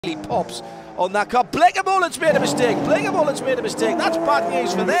He pops on that car. Bleekemolen's made a mistake. Bleekemolen's made a mistake. That's bad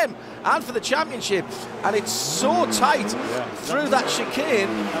news for them and for the championship. And it's so tight through that chicane.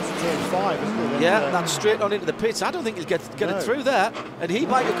 That's turn 5, isn't it? Yeah, that's straight on into the pits. I don't think he'll get it through there. And he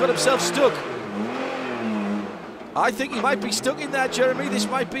might have got himself stuck. I think he might be stuck in there, Jeremy. This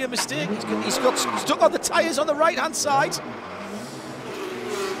might be a mistake. He's got stuck on the tyres on the right-hand side.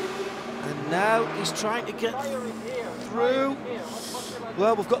 And now he's trying to get through.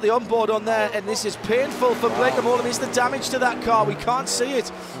 Well, we've got the onboard on there, and this is painful for Bleekemolen. Is the damage to that car? We can't see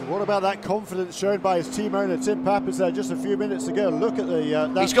it. And what about that confidence shown by his team owner, Tim Pappas, there just a few minutes ago? Look at the...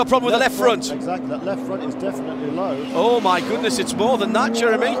 he's got a problem with the left front. Exactly, that left front is definitely low. Oh my goodness, it's more than that,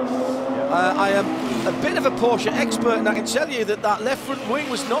 Jeremy. I am a bit of a Porsche expert, and I can tell you that that left front wing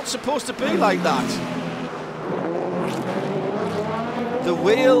was not supposed to be like that. The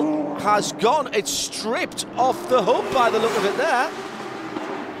wheel has gone. It's stripped off the hub by the look of it there.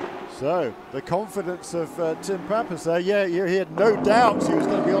 So, the confidence of Tim Pappas there, he had no doubts he was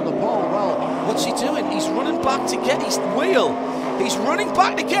going to be on the pole. Well, what's he doing? He's running back to get his wheel. He's running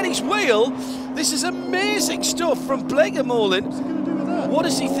back to get his wheel. This is amazing stuff from Bleekemolen. What's he going to do with that? What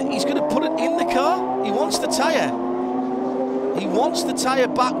does he think? He's going to put it in the car? He wants the tyre. He wants the tyre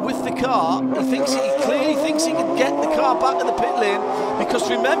back with the car. He clearly thinks he can get the car back to the pit lane, because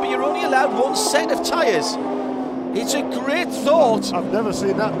remember, you're only allowed one set of tyres. It's a great thought. I've never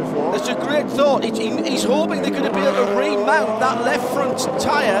seen that before. It's a great thought. He's hoping they're going to be able to remount that left front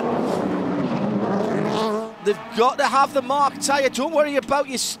tyre. They've got to have the marked tyre. Don't worry about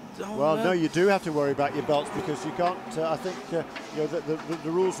your... No, you do have to worry about your belts, because you can't... I think the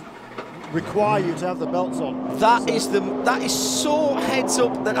rules require you to have the belts on. That is so heads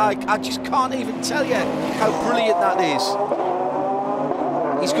up that I just can't even tell you how brilliant that is.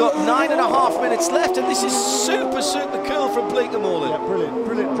 He's got 9.5 minutes left, and this is super cool from Bleekemolen. Yeah,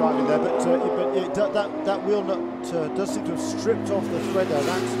 brilliant driving there, but that wheel nut does seem to have stripped off the thread there.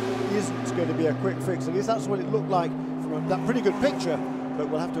 That isn't going to be a quick fix. At least that's what it looked like from that pretty good picture, but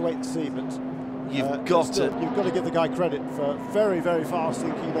we'll have to wait and see. But you've got to give the guy credit for very fast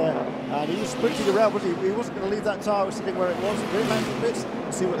thinking there, and he was sprinting around, wasn't he? He wasn't going to leave that tyre sitting where it was. Bring back the bits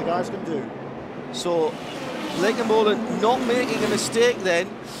and see what the guys can do. So Bleekemolen not making a mistake then,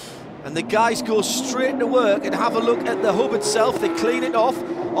 and the guys go straight to work and have a look at the hub itself. They clean it off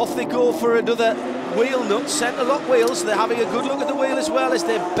they go for another wheel nut, centre lock wheels. They're having a good look at the wheel as well as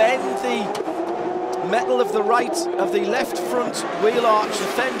they bend the metal of the left front wheel arch, the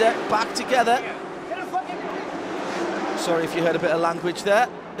fender, back together. Sorry if you heard a bit of language there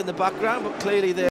in the background, but clearly they're